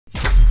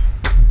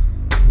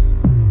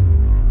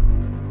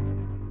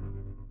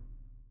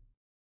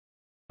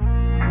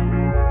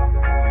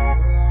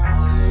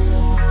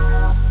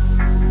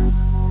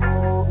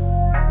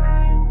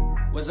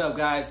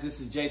guys? This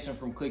is Jason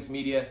from Clicks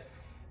Media,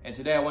 and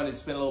today I wanted to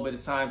spend a little bit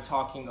of time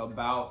talking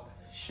about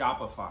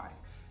Shopify.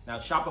 Now,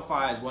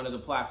 Shopify is one of the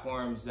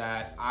platforms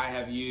that I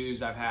have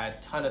used, I've had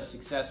a ton of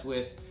success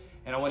with,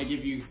 and I want to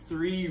give you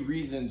 3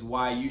 reasons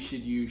why you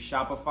should use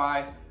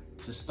Shopify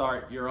to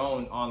start your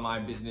own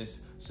online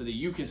business so that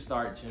you can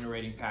start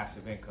generating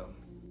passive income.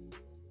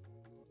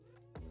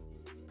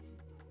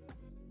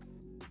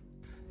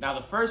 Now,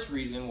 the first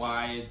reason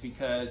why is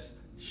because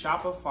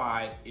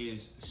Shopify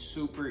is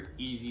super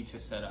easy to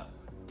set up.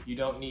 You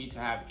don't need to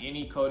have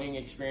any coding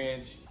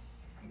experience,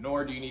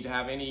 nor do you need to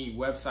have any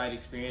website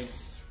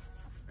experience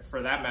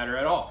for that matter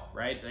at all,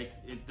 right?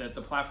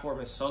 The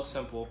platform is so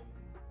simple.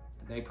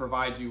 They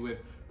provide you with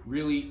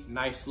really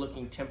nice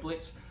looking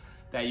templates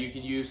that you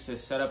can use to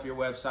set up your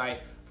website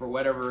for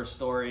whatever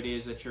store it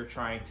is that you're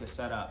trying to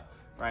set up.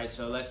 Right,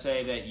 so let's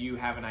say that you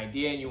have an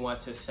idea and you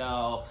want to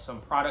sell some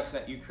products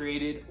that you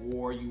created,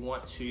 or you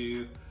want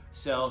to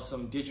sell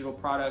some digital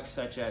products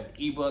such as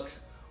ebooks,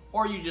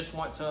 or you just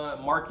want to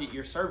market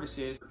your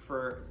services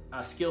for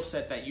a skill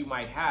set that you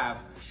might have.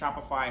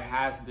 Shopify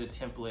has the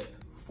template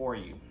for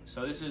you.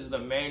 So this is the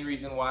main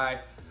reason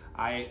why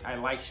I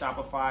like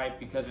Shopify,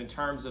 because in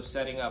terms of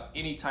setting up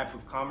any type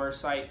of commerce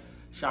site,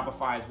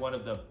 Shopify is one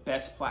of the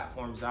best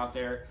platforms out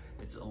there.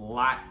 It's a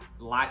lot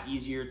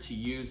easier to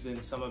use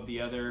than some of the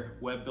other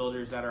web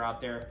builders that are out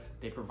there.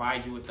 They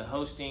provide you with the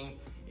hosting.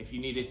 If you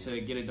needed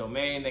to get a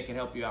domain, they can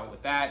help you out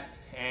with that.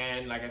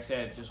 And like I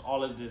said, just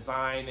all of the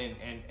design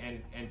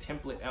and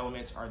template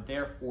elements are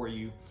there for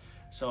you.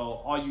 So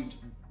all you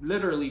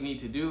literally need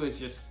to do is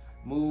just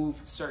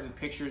move certain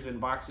pictures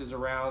and boxes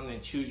around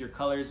and choose your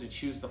colors and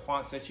choose the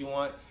fonts that you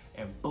want,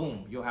 and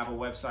boom, you'll have a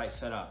website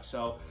set up.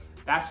 So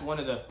that's one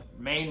of the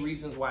main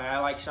reasons why I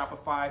like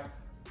Shopify,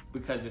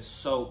 because it's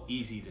so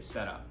easy to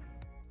set up.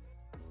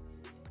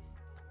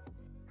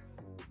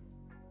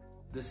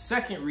 The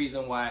second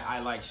reason why I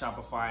like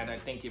Shopify, and I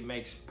think it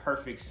makes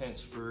perfect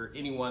sense for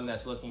anyone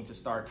that's looking to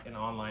start an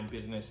online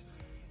business,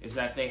 is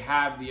that they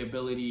have the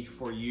ability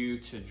for you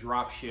to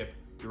drop ship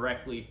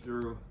directly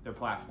through their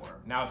platform.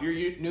 Now, if you're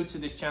new to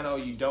this channel,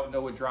 you don't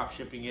know what drop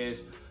shipping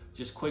is,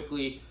 just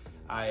quickly,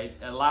 it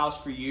allows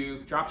for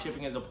you, drop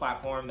shipping is a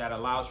platform that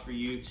allows for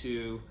you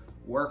to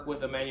work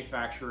with a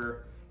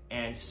manufacturer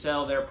and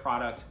sell their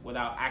product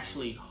without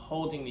actually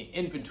holding the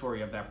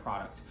inventory of that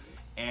product.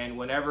 And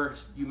whenever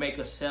you make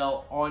a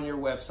sale on your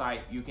website,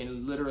 you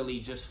can literally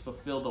just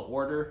fulfill the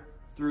order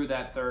through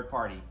that third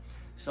party.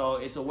 So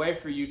it's a way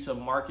for you to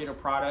market a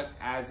product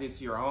as it's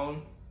your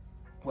own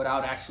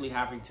without actually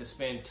having to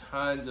spend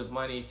tons of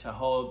money to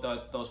hold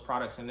those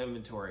products in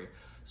inventory.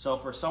 So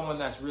for someone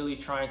that's really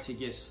trying to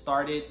get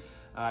started,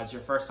 it's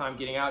your first time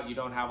getting out, you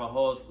don't have a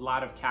whole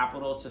lot of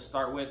capital to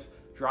start with,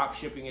 drop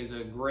shipping is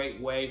a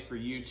great way for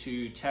you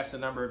to test a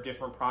number of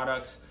different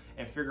products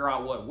and figure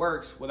out what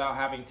works without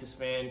having to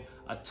spend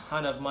a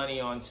ton of money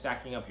on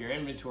stacking up your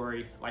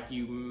inventory like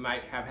you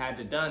might have had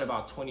to done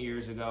about 20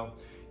 years ago.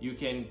 You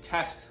can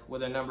test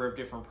with a number of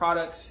different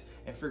products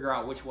and figure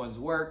out which ones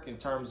work in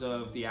terms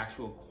of the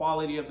actual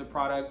quality of the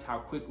product, how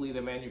quickly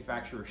the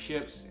manufacturer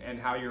ships, and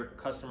how your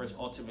customers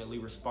ultimately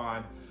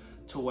respond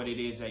to what it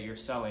is that you're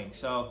selling.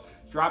 So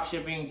drop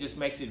shipping just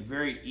makes it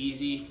very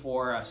easy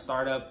for a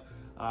startup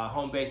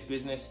home-based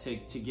business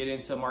to get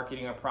into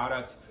marketing a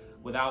product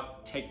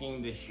without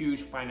taking the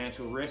huge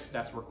financial risk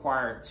that's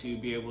required to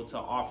be able to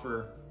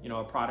offer,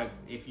 a product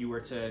if you were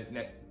to,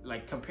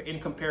 in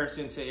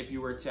comparison to if you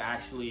were to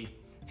actually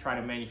try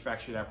to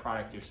manufacture that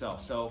product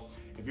yourself. So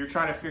if you're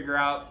trying to figure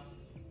out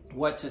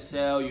what to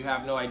sell, you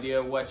have no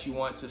idea what you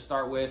want to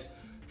start with,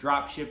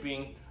 drop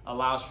shipping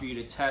allows for you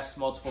to test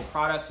multiple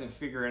products and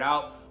figure it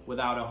out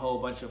without a whole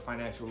bunch of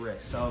financial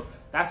risk. So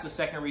that's the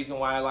second reason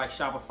why I like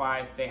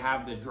Shopify. They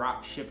have the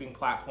drop shipping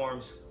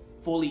platforms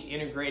fully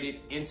integrated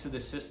into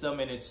the system,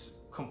 and it's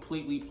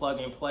completely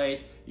plug and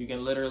play. You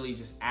can literally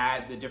just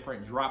add the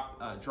different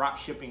drop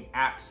shipping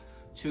apps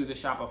to the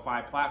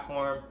Shopify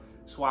platform,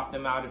 swap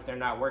them out if they're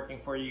not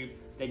working for you.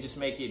 They just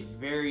make it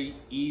very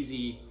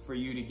easy for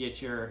you to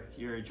get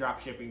your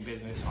drop shipping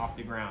business off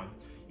the ground.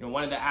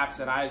 One of the apps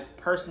that I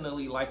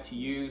personally like to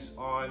use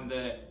on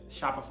the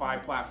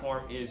Shopify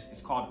platform is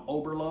called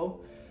Oberlo.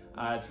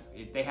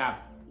 They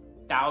have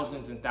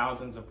thousands and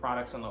thousands of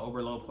products on the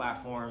Oberlo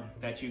platform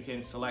that you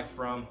can select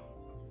from.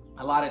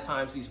 A lot of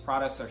times these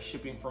products are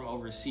shipping from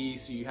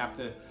overseas, so you have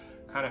to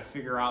kind of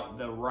figure out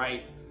the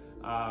right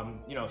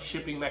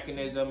shipping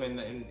mechanism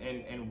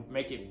and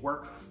make it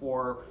work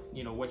for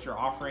what you're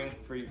offering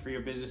for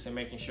your business, and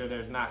making sure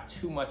there's not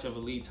too much of a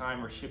lead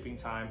time or shipping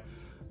time.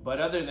 But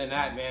other than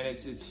that, man,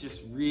 it's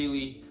just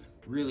really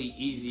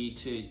easy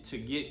to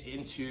get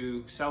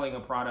into selling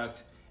a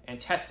product and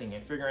testing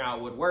and figuring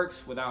out what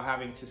works without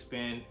having to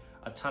spend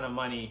a ton of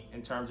money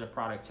in terms of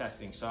product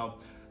testing. So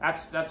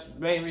that's the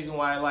main reason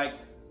why I like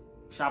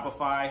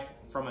Shopify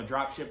from a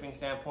drop shipping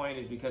standpoint,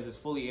 is because it's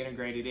fully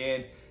integrated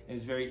in and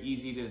it's very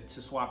easy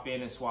to swap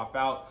in and swap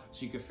out,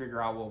 so you can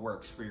figure out what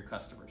works for your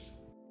customers.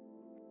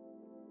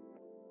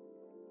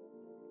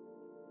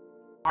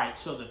 All right,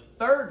 so the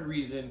third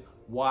reason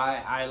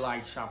why I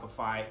like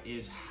Shopify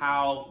is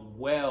how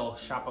well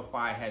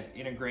Shopify has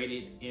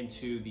integrated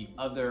into the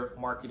other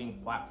marketing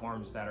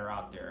platforms that are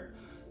out there.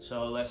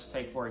 So let's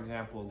take, for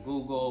example,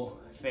 Google,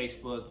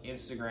 Facebook,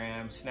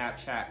 Instagram,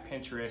 Snapchat,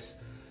 Pinterest.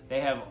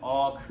 They have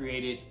all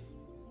created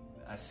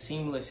a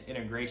seamless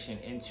integration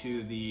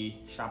into the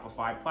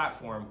Shopify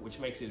platform, which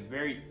makes it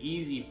very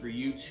easy for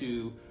you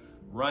to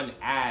run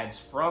ads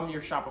from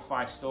your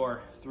Shopify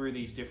store through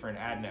these different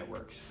ad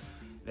networks.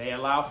 They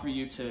allow for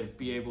you to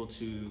be able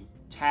to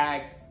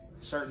tag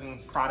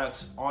certain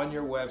products on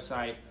your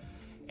website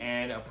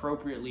and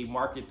appropriately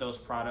market those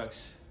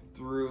products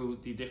through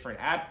the different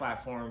ad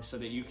platforms so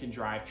that you can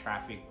drive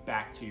traffic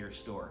back to your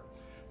store.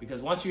 Because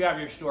once you have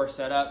your store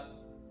set up,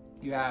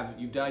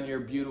 you've done your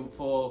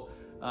beautiful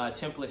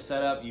template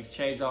setup, you've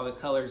changed all the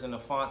colors and the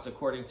fonts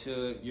according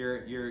to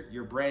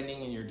your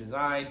branding and your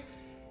design,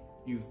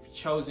 you've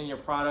chosen your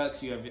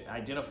products, you have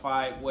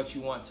identified what you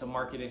want to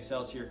market and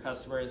sell to your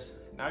customers.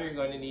 Now you're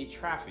going to need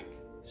traffic.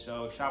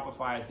 So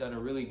Shopify has done a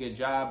really good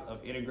job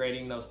of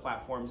integrating those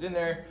platforms in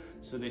there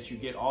so that you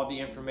get all the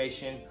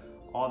information,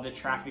 all the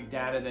traffic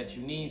data that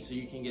you need, so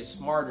you can get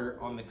smarter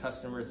on the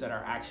customers that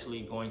are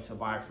actually going to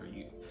buy for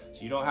you.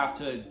 So you don't have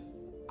to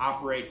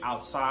operate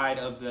outside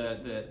of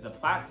the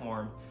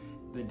platform.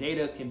 The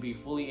data can be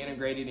fully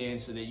integrated in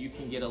so that you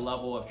can get a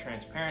level of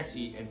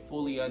transparency and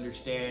fully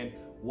understand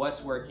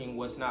what's working,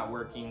 what's not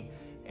working,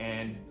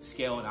 and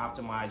scale and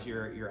optimize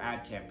your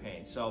ad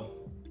campaign. So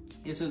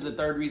this is the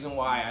third reason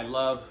why I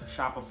love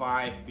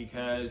Shopify,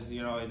 because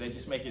they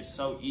just make it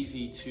so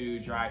easy to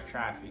drive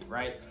traffic,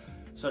 right?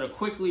 So to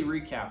quickly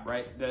recap,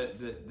 right,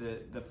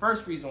 the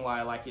first reason why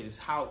I like it is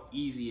how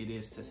easy it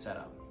is to set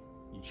up.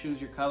 You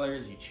choose your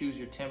colors, you choose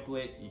your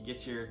template, you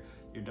get your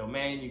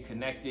domain, you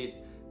connect it.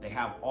 They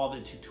have all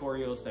the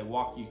tutorials, they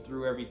walk you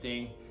through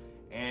everything,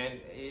 and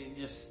it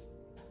just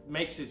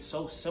makes it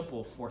so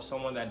simple for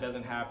someone that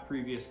doesn't have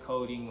previous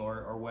coding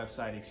or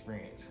website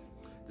experience.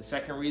 The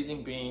second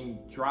reason being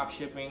drop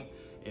shipping.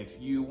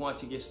 If you want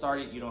to get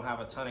started, you don't have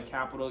a ton of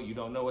capital, you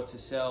don't know what to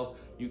sell,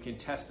 you can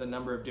test a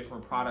number of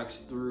different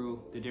products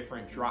through the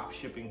different drop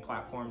shipping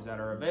platforms that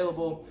are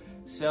available,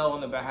 sell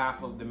on the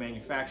behalf of the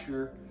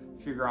manufacturer,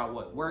 figure out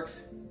what works,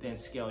 then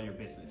scale your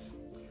business.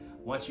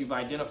 Once you've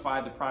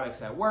identified the products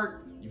that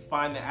work, you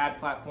find the ad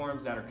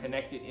platforms that are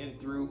connected in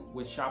through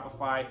with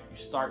Shopify, you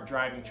start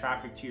driving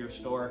traffic to your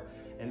store,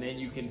 and then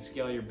you can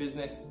scale your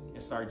business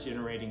and start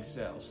generating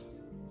sales.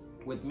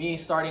 With me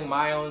starting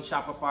my own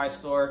Shopify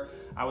store,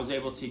 I was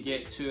able to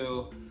get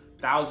to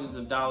thousands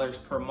of dollars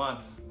per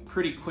month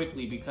pretty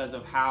quickly because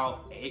of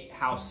how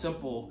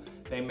simple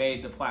they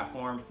made the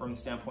platform from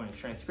the standpoint of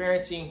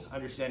transparency,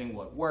 understanding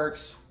what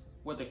works,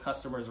 what the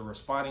customers are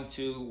responding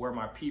to, where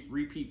my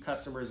repeat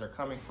customers are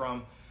coming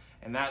from.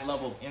 And that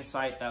level of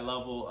insight, that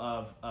level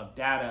of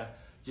data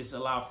just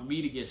allowed for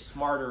me to get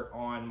smarter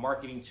on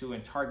marketing to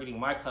and targeting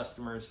my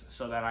customers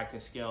so that I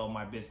could scale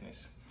my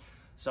business.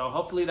 So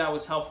hopefully that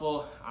was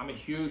helpful. I'm a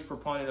huge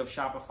proponent of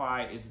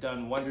Shopify. It's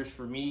done wonders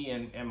for me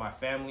and my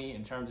family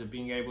in terms of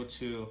being able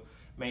to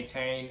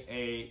maintain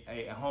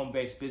a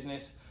home-based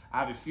business. I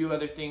have a few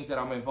other things that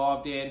I'm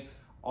involved in,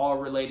 all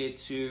related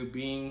to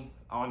being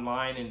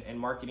online and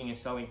marketing and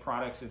selling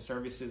products and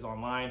services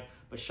online.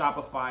 But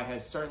Shopify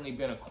has certainly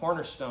been a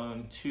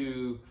cornerstone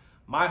to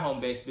my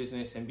home-based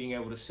business and being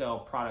able to sell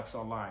products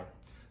online.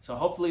 So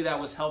hopefully that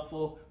was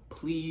helpful.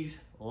 Please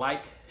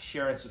like,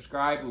 share, and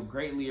subscribe. We'll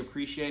greatly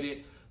appreciate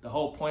it. The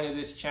whole point of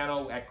this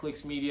channel at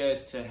Clicks Media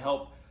is to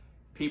help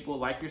people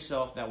like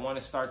yourself that want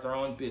to start their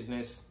own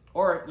business,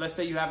 or let's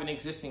say you have an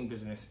existing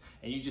business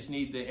and you just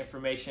need the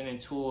information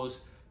and tools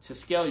to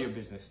scale your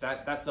business.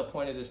 That's the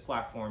point of this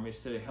platform, is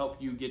to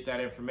help you get that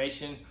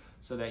information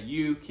so that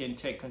you can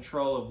take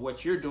control of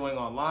what you're doing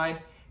online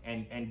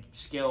and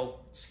scale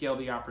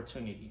the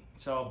opportunity.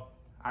 So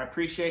I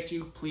appreciate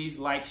you. Please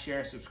like, share,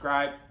 and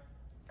subscribe.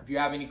 If you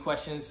have any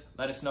questions,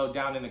 let us know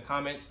down in the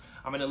comments.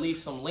 I'm gonna leave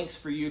some links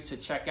for you to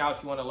check out.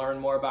 If you wanna learn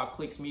more about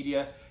Clicks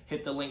Media,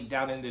 hit the link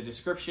down in the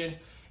description.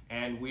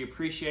 And we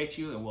appreciate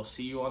you, and we'll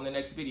see you on the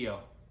next video.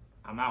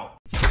 I'm out.